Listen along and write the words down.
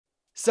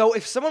So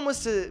if someone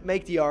was to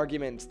make the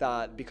argument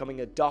that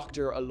becoming a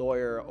doctor, a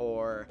lawyer,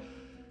 or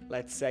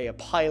let's say a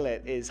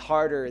pilot is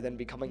harder than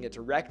becoming a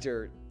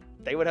director,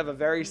 they would have a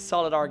very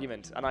solid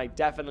argument, and I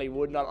definitely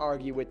would not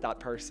argue with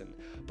that person.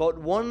 But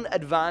one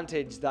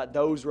advantage that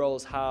those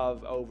roles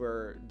have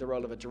over the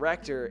role of a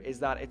director is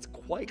that it's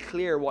quite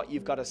clear what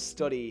you've got to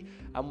study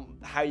and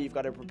how you've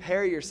got to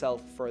prepare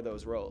yourself for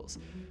those roles.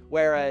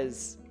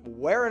 Whereas,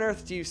 where on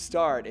earth do you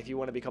start if you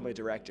want to become a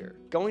director?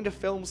 Going to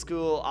film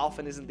school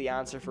often isn't the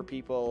answer for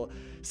people.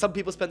 Some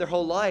people spend their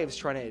whole lives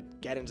trying to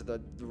get into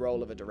the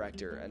role of a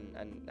director,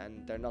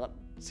 and they're not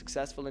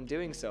successful in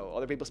doing so.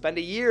 Other people spend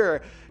a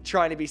year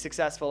trying to be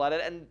successful at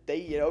it, and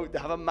they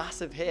have a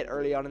massive hit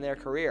early on in their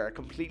career. It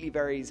completely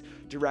varies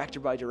director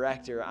by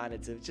director, and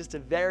it's just a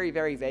very,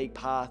 very vague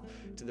path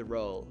to the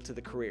role, to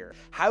the career.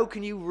 How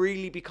can you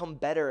really become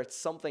better at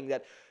something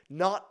that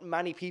not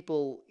many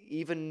people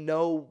even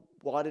know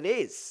what it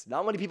is?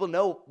 Not many people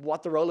know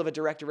what the role of a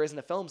director is in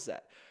a film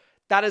set.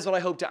 That is what I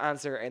hope to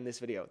answer in this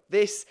video.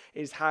 This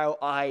is how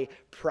I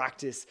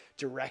practice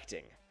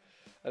directing.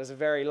 That is a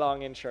very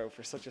long intro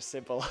for such a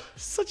simple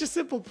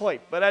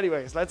point. But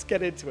anyways, let's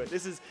get into it.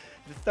 This is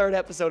the third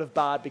episode of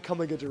Bad,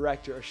 Becoming a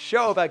Director, a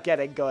show about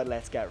getting good.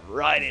 Let's get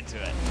right into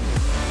it.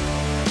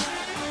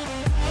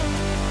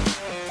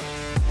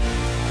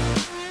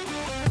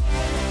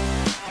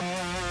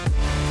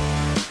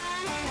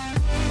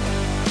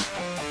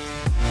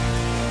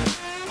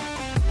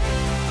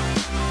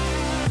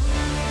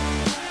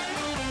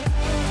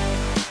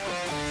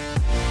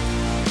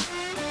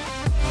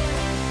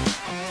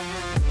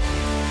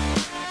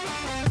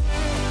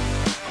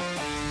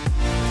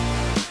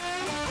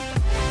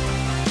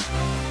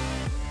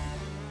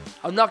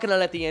 I'm not going to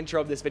let the intro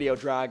of this video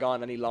drag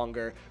on any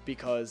longer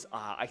because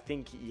I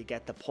think you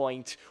get the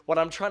point. What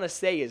I'm trying to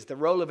say is the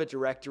role of a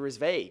director is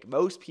vague.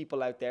 Most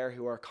people out there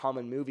who are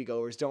common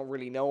moviegoers don't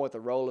really know what the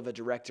role of a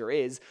director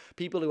is.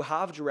 People who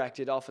have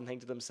directed often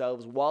think to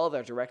themselves while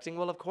they're directing,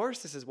 well, of course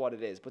this is what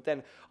it is. But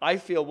then I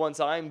feel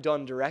once I'm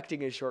done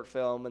directing a short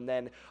film and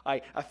then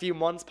a few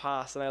months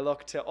pass and I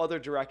look to other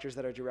directors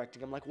that are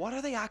directing, I'm like, what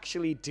are they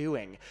actually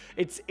doing?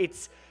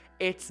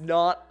 It's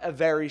not a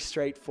very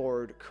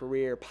straightforward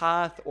career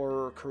path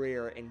or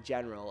career in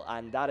general,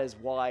 and that is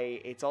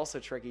why it's also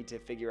tricky to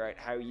figure out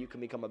how you can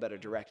become a better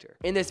director.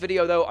 In this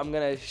video though, I'm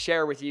going to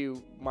share with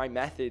you my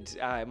method,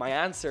 my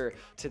answer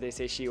to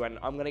this issue, and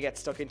I'm going to get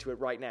stuck into it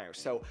right now.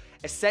 So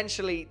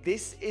essentially,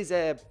 this is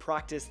a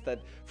practice that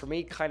for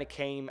me kind of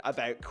came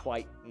about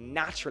quite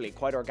naturally,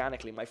 quite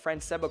organically. My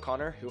friend Seb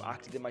O'Connor, who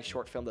acted in my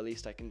short film The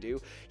Least I Can Do,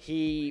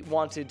 he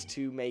wanted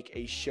to make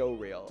a show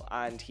reel,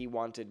 and he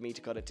wanted me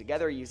to cut it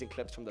together using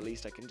clips from The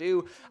Least I Can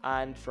Do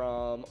and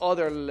from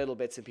other little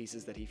bits and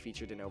pieces that he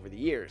featured in over the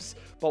years.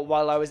 But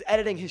while I was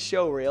editing his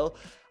show reel,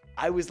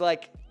 I was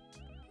like,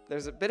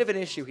 there's a bit of an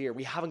issue here.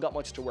 We haven't got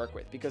much to work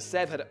with because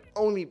Seb had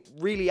only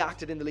really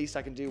acted in The Least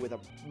I Can Do with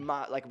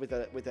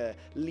a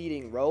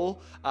leading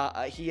role.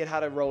 He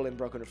had a role in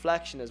Broken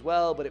Reflection as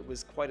well, but it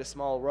was quite a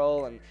small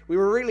role, and we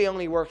were really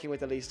only working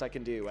with The Least I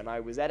Can Do. And I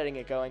was editing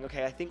it, going,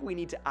 okay, I think we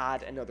need to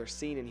add another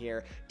scene in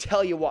here.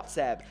 Tell you what,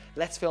 Seb,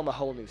 let's film a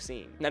whole new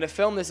scene. Now, to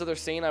film this other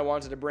scene, I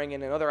wanted to bring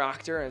in another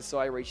actor, and so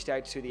I reached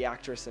out to the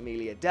actress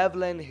Emelia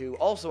Devlin, who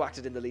also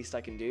acted in The Least I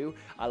Can Do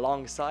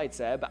alongside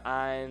Seb,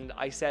 and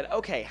I said,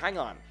 okay, hang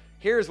on.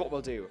 Here's what we'll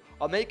do.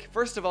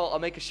 First of all, I'll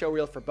make a show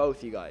reel for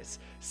both you guys.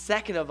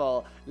 Second of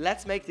all,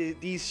 let's make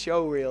these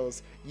show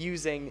reels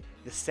using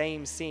the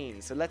same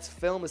scene. So let's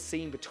film a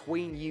scene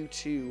between you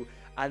two,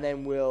 and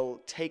then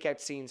we'll take out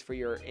scenes for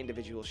your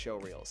individual show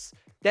reels.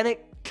 Then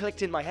it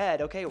clicked in my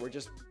head, okay,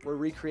 we're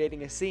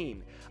recreating a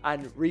scene.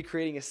 And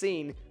recreating a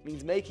scene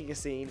means making a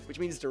scene, which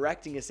means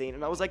directing a scene.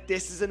 And I was like,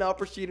 this is an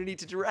opportunity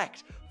to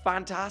direct.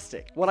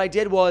 Fantastic. What I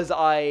did was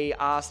I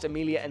asked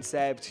Emelia and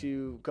Seb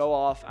to go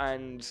off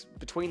and,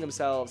 between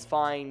themselves,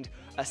 find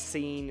a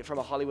scene from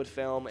a Hollywood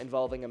film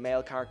involving a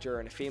male character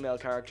and a female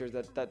character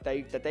that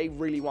they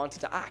really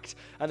wanted to act.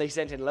 And they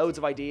sent in loads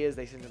of ideas.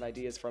 They sent in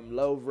ideas from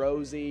Love,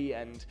 Rosie,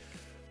 and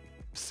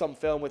some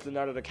film with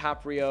Leonardo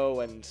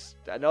DiCaprio, and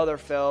another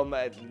film,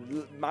 a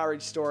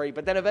Marriage Story.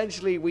 But then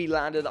eventually we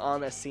landed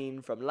on a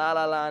scene from La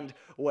La Land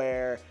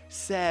where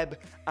Seb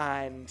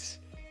and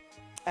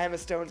Emma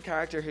Stone's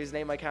character, whose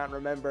name I can't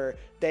remember,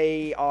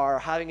 they are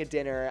having a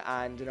dinner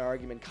and an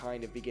argument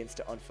kind of begins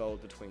to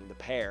unfold between the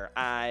pair.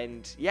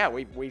 And yeah,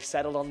 we've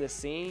settled on this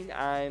scene,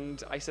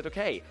 and I said,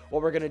 okay,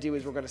 what we're going to do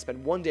is we're going to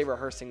spend one day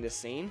rehearsing this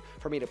scene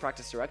for me to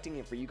practice directing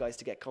and for you guys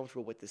to get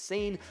comfortable with the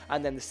scene,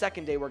 and then the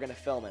second day we're going to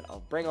film it.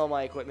 I'll bring all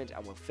my equipment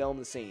and we'll film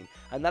the scene.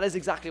 And that is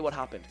exactly what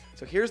happened.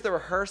 So here's the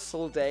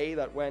rehearsal day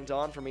that went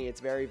on. For me,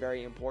 it's very,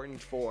 very important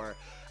for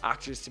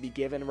actors to be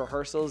given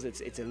rehearsals.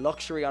 It's a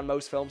luxury on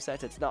most film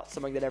sets. It's not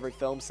something that every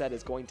film set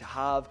is going to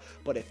have,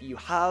 but if you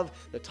have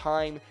the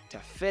time to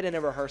fit in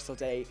a rehearsal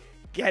day,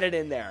 get it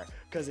in there,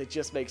 because it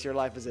just makes your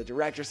life as a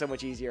director so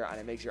much easier, and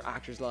it makes your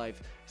actors'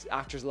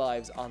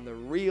 lives on the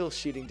real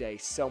shooting day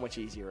so much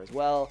easier as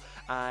well.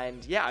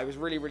 And yeah, I was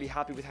really, really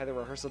happy with how the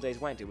rehearsal days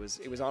went. It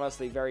was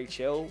honestly very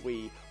chill.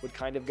 We would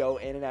kind of go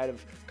in and out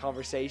of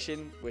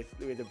conversation with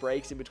the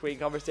breaks in between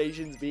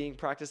conversations being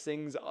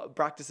practices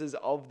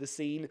of the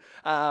scene.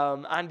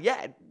 And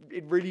yeah,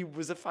 it really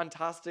was a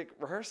fantastic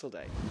rehearsal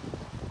day.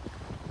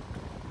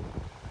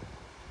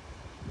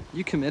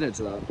 You committed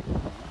to that.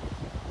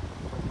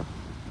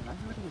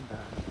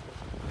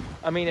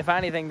 I mean, if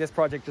anything, this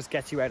project just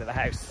gets you out of the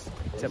house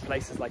to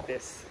places like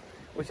this,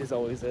 which is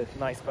always a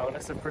nice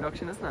bonus of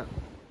production, isn't it?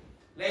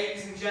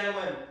 Ladies and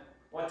gentlemen,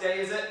 what day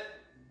is it?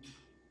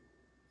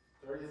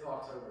 30th of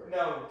October.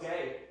 No,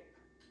 day.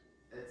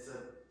 It's a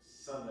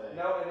Sunday.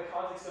 No, in the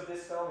context of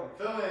this filming.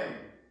 Filming!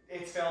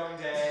 It's filming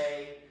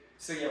day.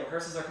 So yeah,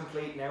 rehearsals are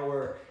complete. Now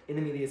we're in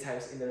Emelia's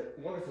house in the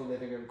wonderful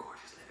living room,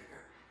 gorgeous living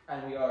room.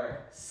 And we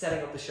are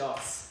setting up the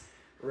shots,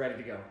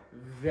 ready to go.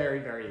 Very,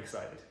 very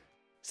excited.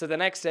 So the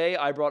next day,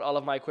 I brought all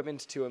of my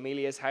equipment to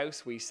Emelia's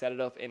house. We set it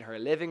up in her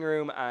living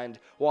room, and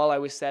while I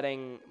was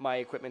setting my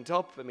equipment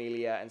up,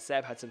 Emelia and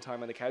Seb had some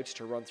time on the couch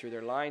to run through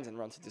their lines and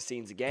run through the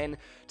scenes again,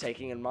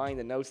 taking in mind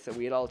the notes that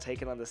we had all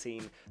taken on the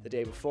scene the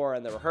day before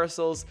and the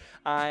rehearsals.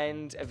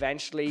 And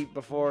eventually,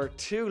 before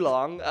too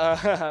long,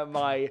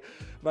 my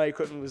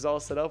equipment was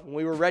all set up and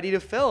we were ready to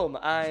film.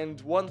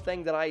 And one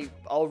thing that I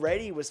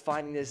already was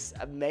finding this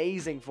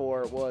amazing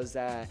for was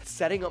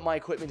setting up my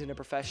equipment in a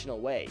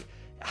professional way.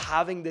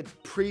 Having the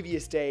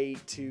previous day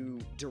to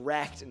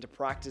direct and to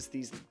practice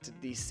these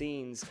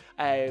scenes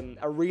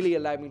really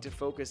allowed me to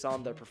focus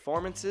on the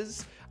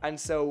performances. And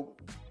so,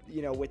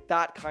 you know, with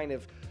that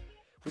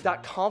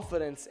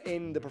confidence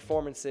in the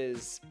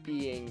performances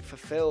being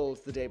fulfilled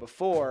the day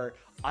before,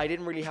 I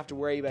didn't really have to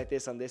worry about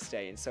this on this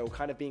day. And so,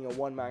 kind of being a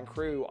one-man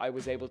crew, I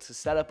was able to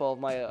set up all of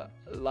my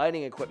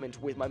lighting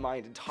equipment with my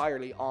mind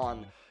entirely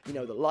on, you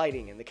know, the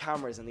lighting and the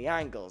cameras and the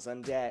angles,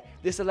 and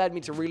this allowed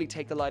me to really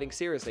take the lighting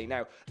seriously.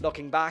 Now,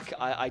 looking back,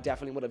 I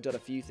definitely would have done a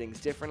few things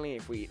differently.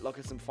 If we look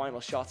at some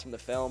final shots from the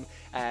film,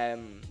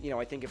 you know,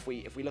 I think if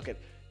we look at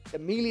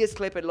Emelia's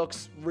clip, it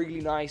looks really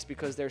nice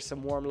because there's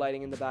some warm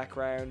lighting in the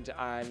background,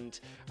 and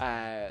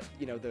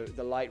you know,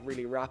 the light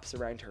really wraps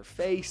around her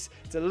face.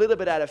 It's a little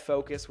bit out of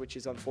focus, which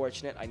is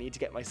unfortunate. I need to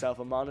get myself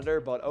a monitor,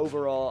 but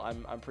overall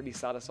I'm pretty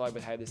satisfied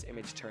with how this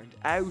image turned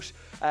out.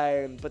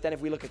 But then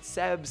if we look at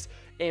Seb's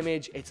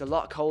image, it's a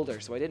lot colder,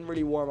 so I didn't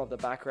really warm up the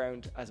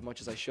background as much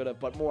as I should have,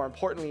 but more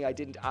importantly, I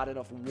didn't add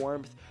enough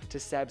warmth to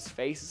Seb's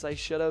face as I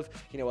should have.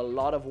 You know, a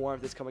lot of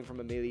warmth is coming from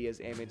Emelia's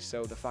image,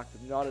 so the fact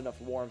that not enough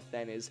warmth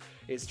then is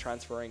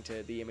transferring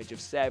to the image of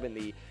Seb in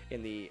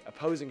the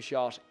opposing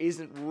shot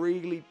isn't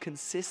really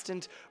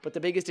consistent. But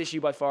the biggest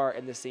issue by far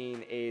in the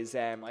scene is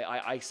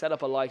I set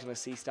up a light on a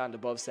C-stand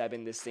above Seb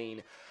in this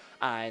scene,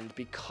 and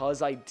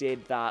because I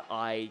did that,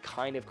 I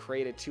kind of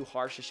created too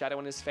harsh a shadow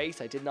on his face.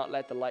 I did not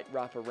let the light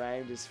wrap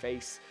around his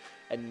face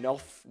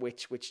enough,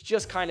 which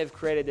just kind of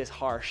created this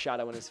harsh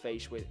shadow on his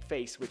face,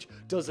 which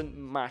doesn't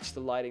match the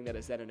lighting that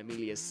is then in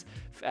Emelia's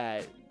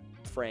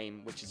frame,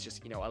 which is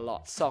just, you know, a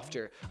lot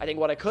softer. I think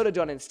what I could have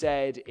done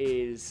instead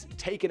is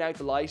taken out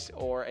the light,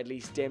 or at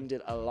least dimmed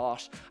it a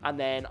lot, and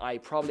then I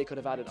probably could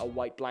have added a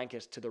white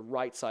blanket to the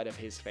right side of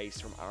his face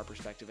from our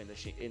perspective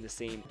in the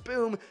scene.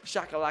 Boom,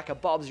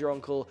 shakalaka, Bob's your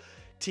uncle,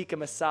 tikka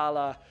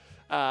masala.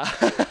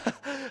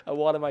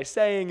 What am I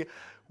saying?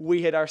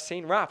 We had our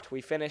scene wrapped.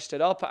 We finished it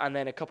up, and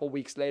then a couple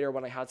weeks later,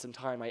 when I had some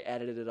time, I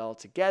edited it all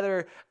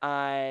together.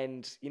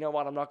 And you know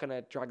what? I'm not going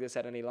to drag this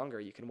out any longer.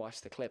 You can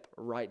watch the clip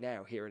right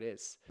now. Here it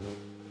is.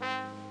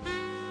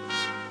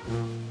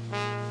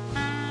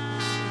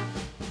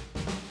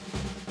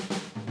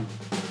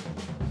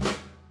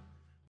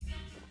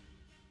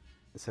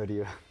 So do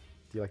you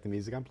like the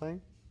music I'm playing?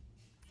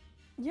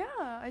 Yeah,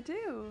 I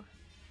do.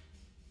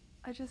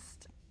 I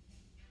just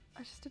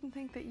didn't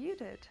think that you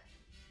did,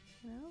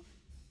 you know?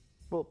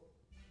 Well,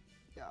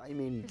 yeah, I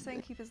mean... You're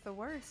saying Keith is the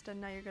worst, and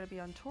now you're going to be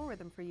on tour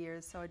with him for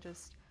years, so I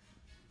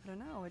don't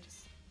know, I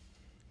just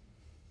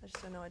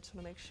don't know, I just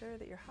want to make sure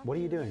that you're happy. What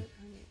are you doing?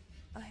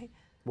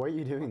 Why are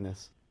you doing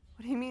this?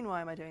 What do you mean, why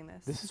am I doing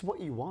this? This is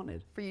what you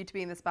wanted. For you to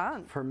be in this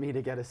band? For me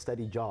to get a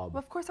steady job. Well,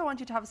 of course I want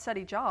you to have a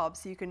steady job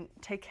so you can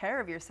take care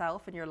of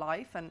yourself and your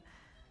life, and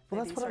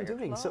well, that's what I'm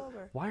doing, so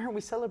why aren't we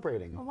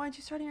celebrating? Well, why aren't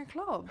you starting your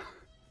club?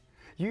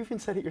 You even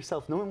said it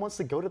yourself. No one wants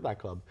to go to that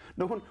club.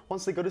 No one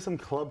wants to go to some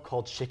club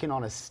called Chicken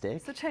on a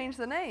Stick. So change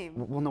the name.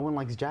 Well, no one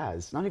likes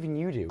jazz. Not even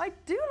you do. I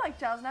do like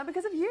jazz now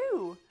because of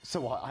you.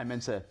 So what, I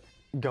meant to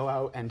go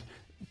out and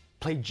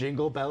play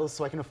Jingle Bells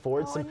so I can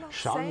afford some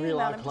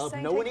Shangri-La club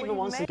no one even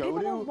wants to go to?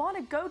 People don't want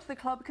to go to the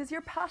club because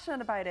you're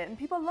passionate about it, and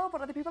people love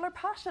what other people are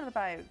passionate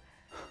about.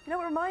 You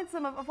know, it reminds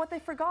them of what they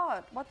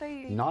forgot, what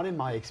they... Not in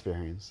my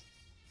experience.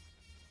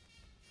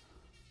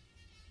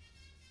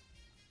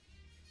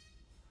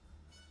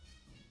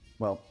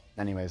 Well,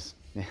 anyways,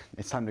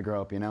 it's time to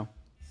grow up, you know?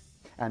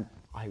 And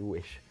I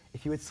wish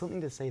If you had something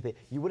to say, that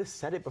you would have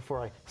said it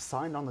before I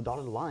signed on the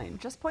dotted line.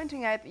 Just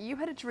pointing out that you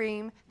had a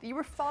dream that you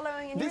were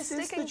following and you were This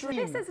is sticking the to.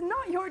 dream. This is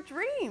not your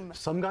dream.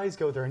 Some guys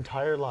go their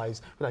entire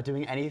lives without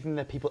doing anything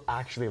that people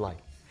actually like.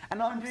 And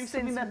now I'm doing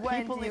something Since that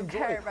when people do you enjoy.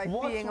 care about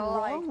What's being wrong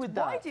liked? with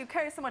that? Why do you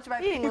care so much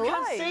about being You liked?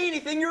 can't say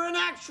anything, you're an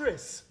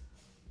actress!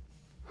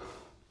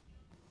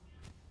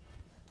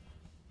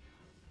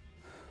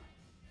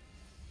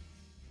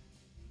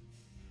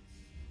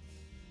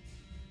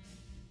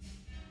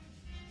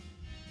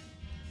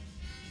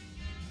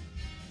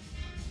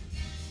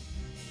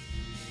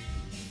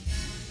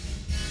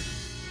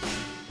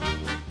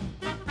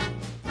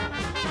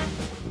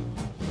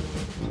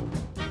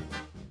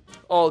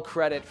 All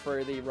credit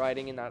for the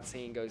writing in that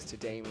scene goes to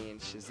Damien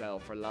Chazelle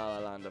for La La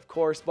Land, of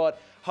course, but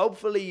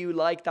hopefully you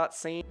like that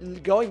scene.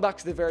 Going back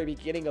to the very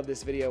beginning of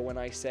this video when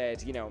I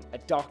said, you know, a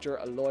doctor,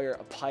 a lawyer,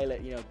 a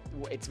pilot, you know,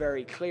 it's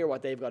very clear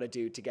what they've got to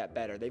do to get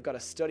better. They've got to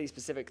study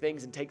specific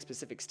things and take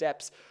specific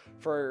steps.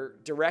 For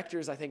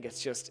directors, I think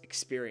it's just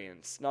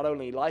experience. Not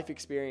only life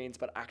experience,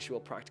 but actual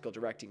practical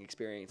directing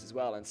experience as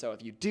well. And so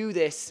if you do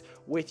this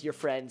with your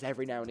friends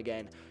every now and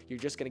again, you're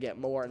just going to get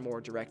more and more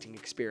directing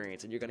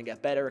experience, and you're going to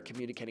get better at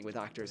communicating with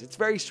actors. It's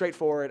very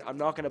straightforward. I'm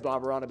not going to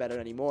blabber on about it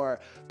anymore,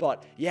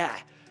 but yeah,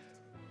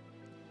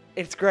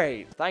 it's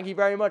great. Thank you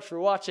very much for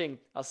watching.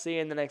 I'll see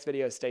you in the next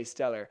video. Stay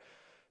stellar.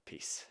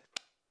 Peace.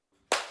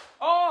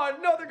 Oh,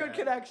 another good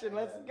connection.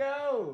 Let's go.